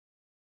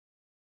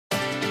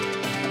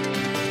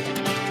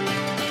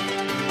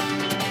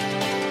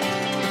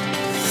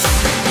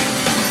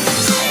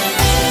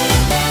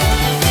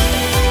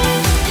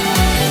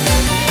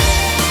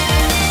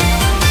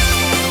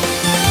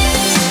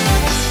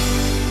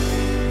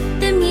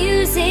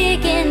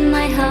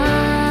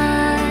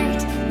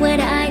heart what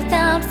I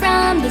felt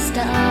from the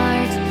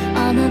start.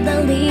 All of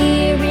the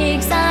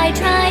lyrics I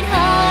tried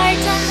hard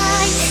to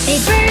hide, they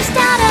burst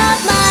out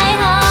of my